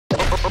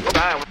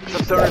Hi,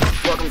 what's up,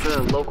 stoners? Welcome to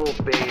the local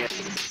band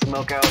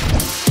Smokeout.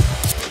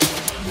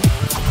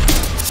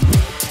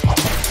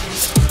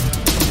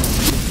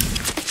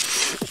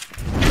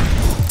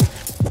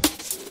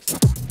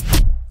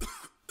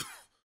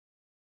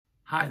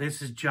 Hi,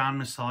 this is John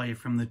Masalia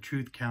from the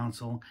Truth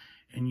Council,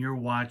 and you're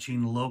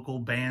watching local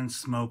band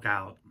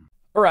Smokeout.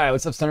 All right,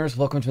 what's up, stoners?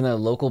 Welcome to another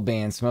local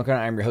band Smokeout.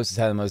 I'm your host,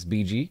 How the Most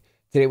BG.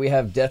 Today we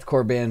have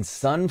deathcore band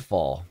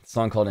Sunfall, a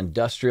song called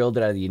Industrial,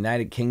 did out of the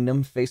United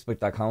Kingdom,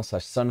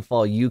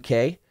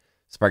 facebook.com/SunfallUK.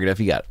 Spark it up if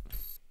you got it.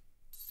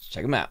 Let's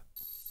check them out.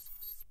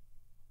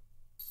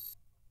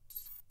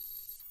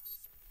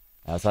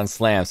 Now it's on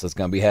Slam, so it's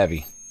going to be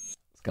heavy.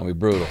 It's going to be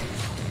brutal.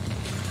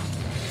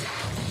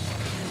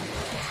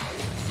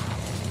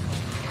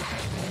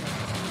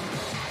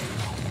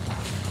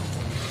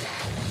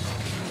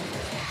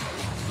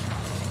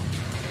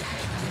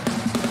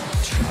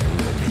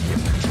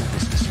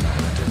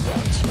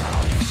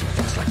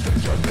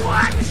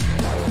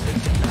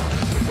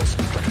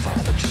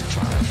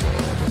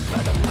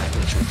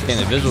 And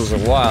the visuals are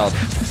wild.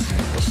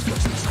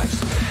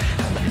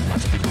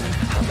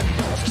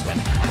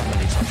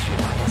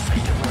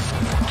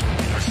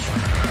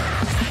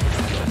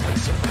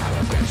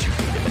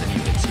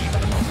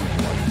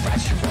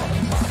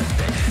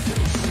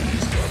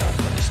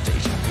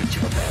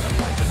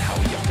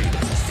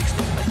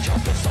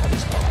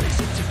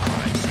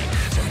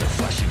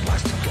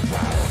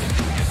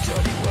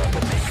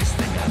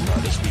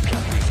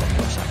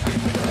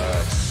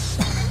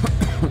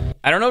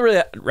 I don't know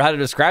really how to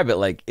describe it.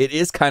 Like, it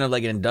is kind of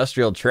like an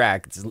industrial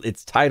track.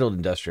 It's titled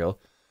Industrial,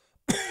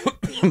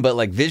 but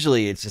like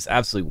visually, it's just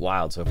absolutely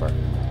wild so far.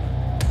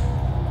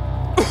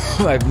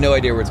 I have no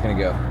idea where it's gonna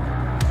go.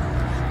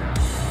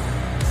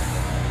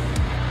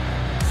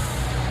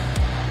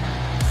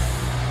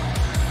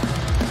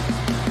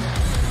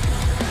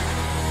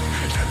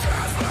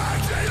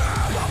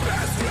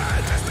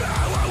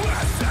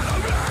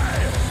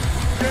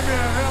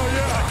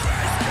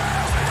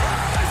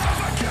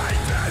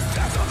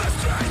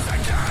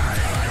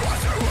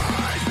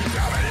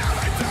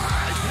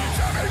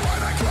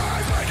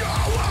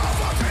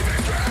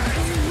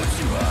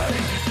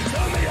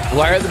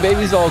 Why are the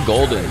babies all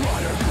golden?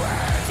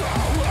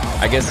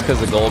 I guess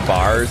because of gold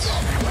bars.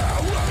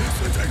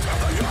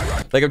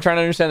 Like, I'm trying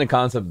to understand the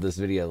concept of this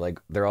video. Like,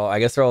 I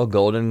guess they're all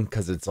golden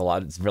because it's a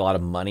lot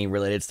of money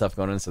related stuff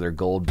going on, so they're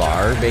gold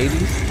bar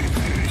babies.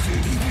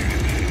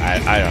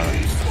 I don't know.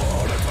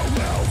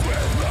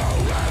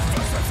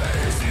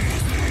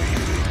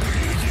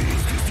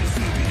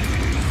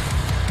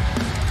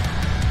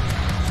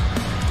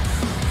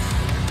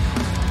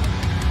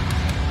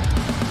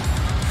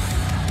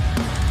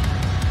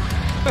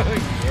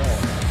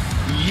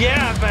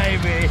 Yeah,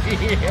 baby!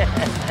 Yeah.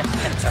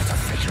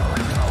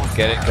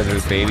 Get it? Because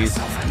there's babies?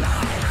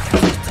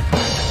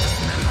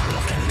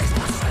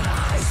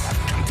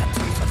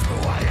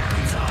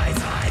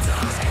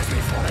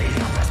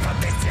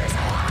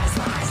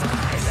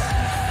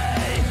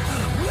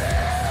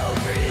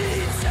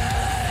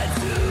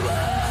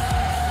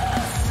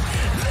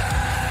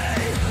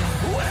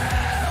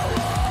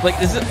 Like,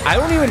 I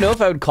don't even know if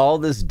I would call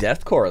this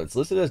deathcore. It's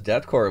listed as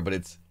deathcore, but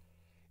it's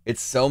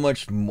so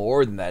much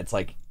more than that. It's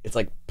like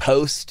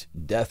post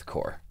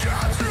deathcore. Does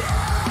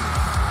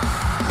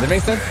that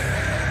make sense?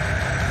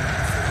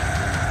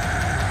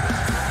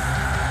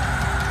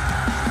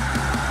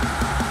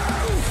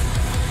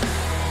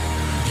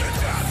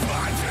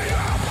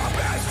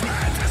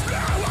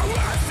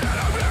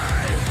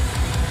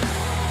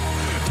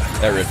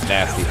 That riff's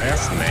nasty.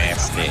 That's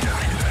nasty.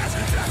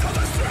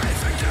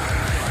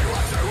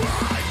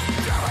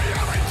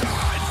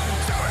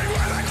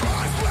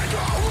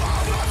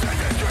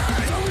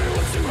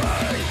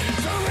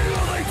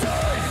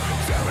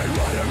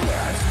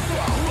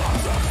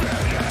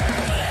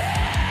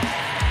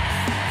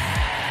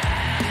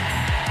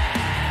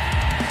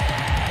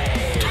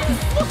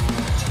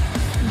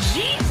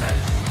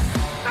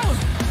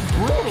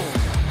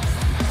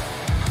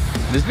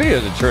 This video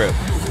is a trip.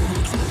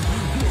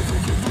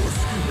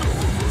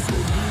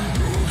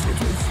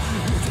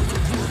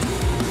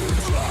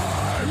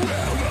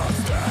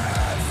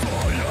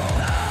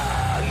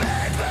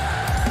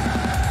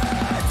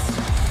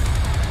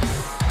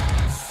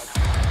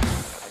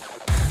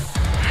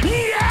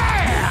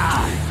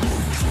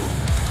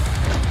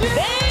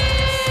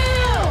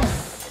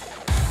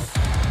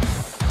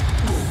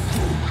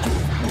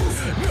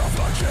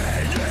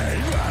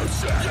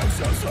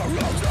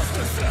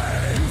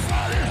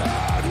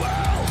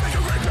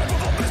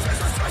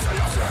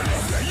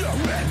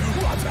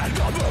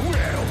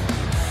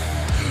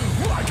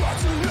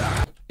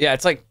 Yeah,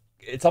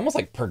 it's almost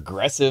like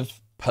progressive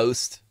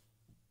post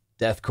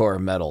deathcore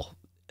metal.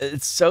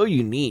 It's so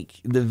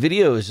unique. The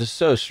video is just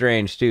so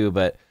strange too,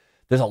 but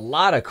there's a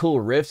lot of cool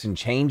riffs and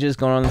changes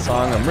going on in the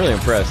song. I'm really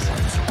impressed.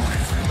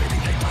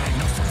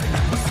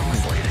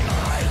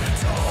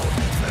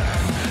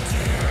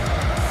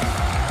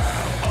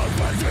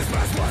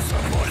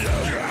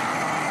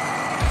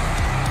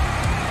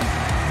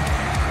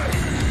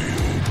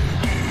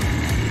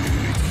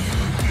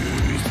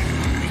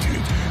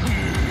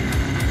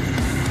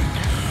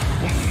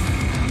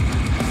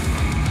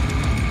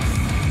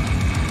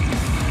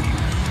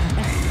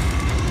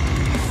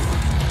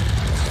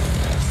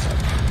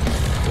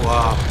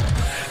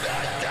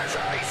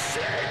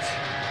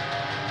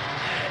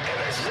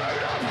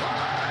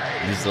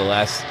 These are the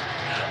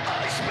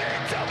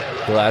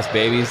last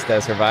babies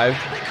that survived.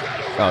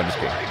 Oh, just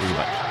kidding. There's a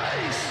bunch.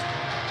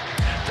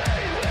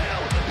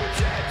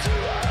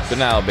 They're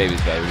not all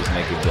babies, but we're just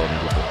making golden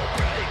people.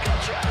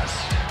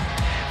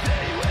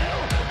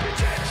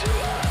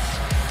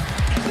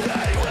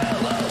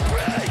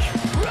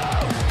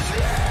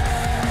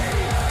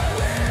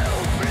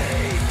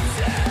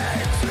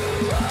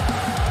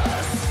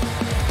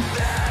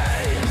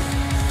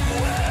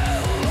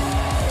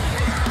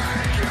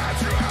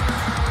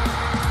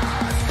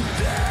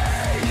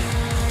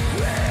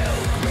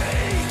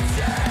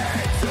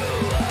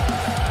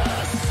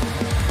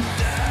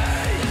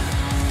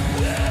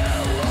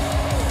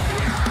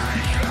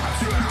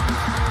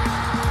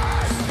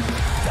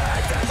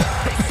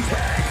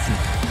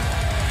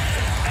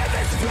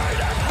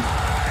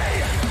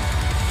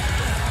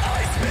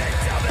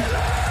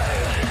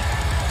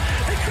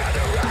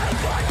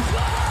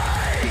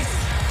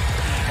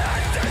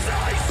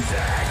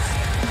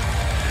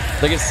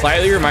 Like, it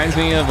slightly reminds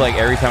me of, like,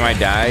 Every Time I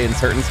Die in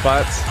certain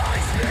spots.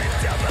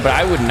 But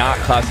I would not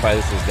classify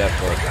this as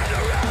deathcore.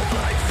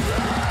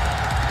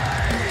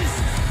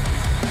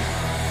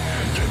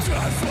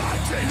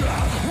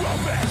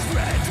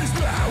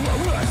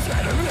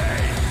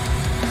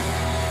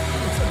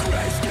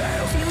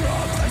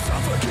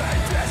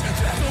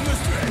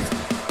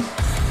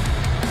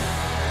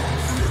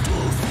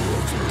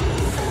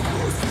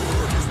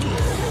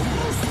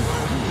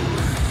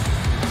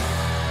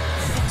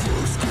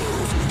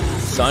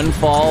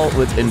 Sunfall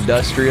with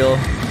industrial,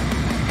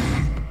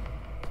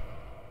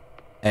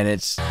 and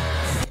it's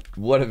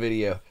what a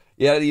video.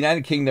 Yeah, the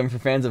United Kingdom for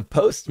fans of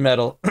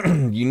post-metal,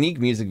 unique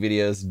music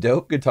videos,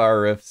 dope guitar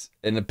riffs,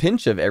 and a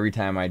pinch of Every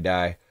Time I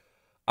Die.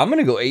 I'm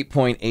gonna go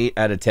 8.8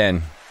 out of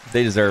 10.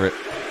 They deserve it.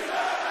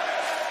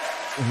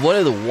 One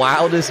of the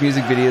wildest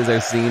music videos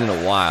I've seen in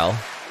a while.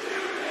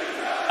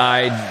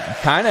 I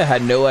kind of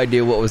had no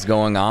idea what was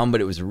going on, but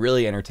it was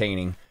really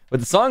entertaining. But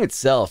the song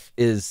itself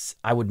is,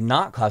 I would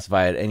not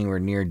classify it anywhere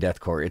near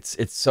deathcore.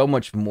 It's so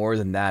much more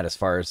than that, as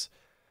far as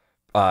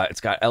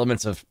it's got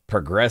elements of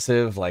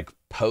progressive, like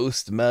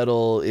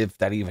post-metal, if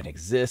that even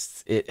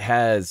exists.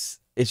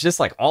 It's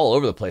just like all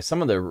over the place.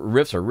 Some of the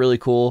riffs are really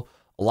cool.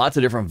 Lots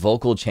of different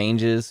vocal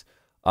changes.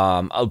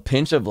 A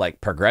pinch of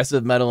like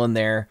progressive metal in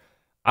there.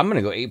 I'm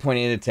going to go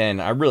 8.8 out of 10.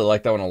 I really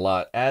like that one a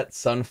lot. At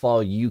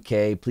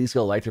Sunfall UK, please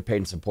go like their page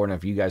and support them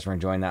if you guys were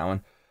enjoying that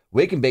one.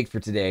 Wake and Bake for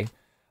today.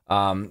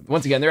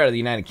 Once again, they're out of the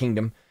United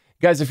Kingdom.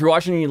 Guys, if you're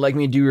watching and you'd like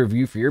me to do a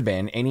review for your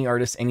band, any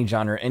artist, any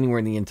genre, anywhere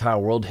in the entire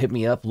world, hit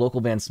me up,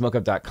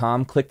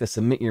 localbandsmokeout.com. Click the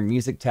Submit Your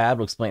Music tab.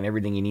 It'll explain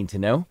everything you need to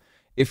know.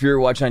 If you're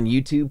watching on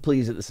YouTube,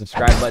 please hit the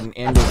subscribe button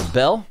and the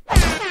bell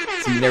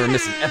so you never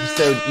miss an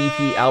episode, EP,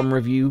 album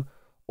review,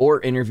 or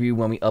interview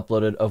when we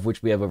upload it, of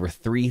which we have over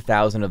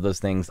 3,000 of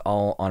those things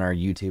all on our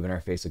YouTube and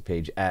our Facebook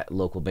page at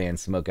Local Band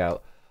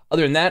Smokeout.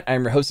 Other than that,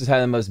 I'm your hostess, High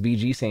the Most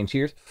BG, saying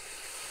cheers.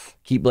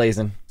 Keep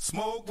blazing.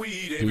 Smoke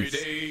weed every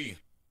day.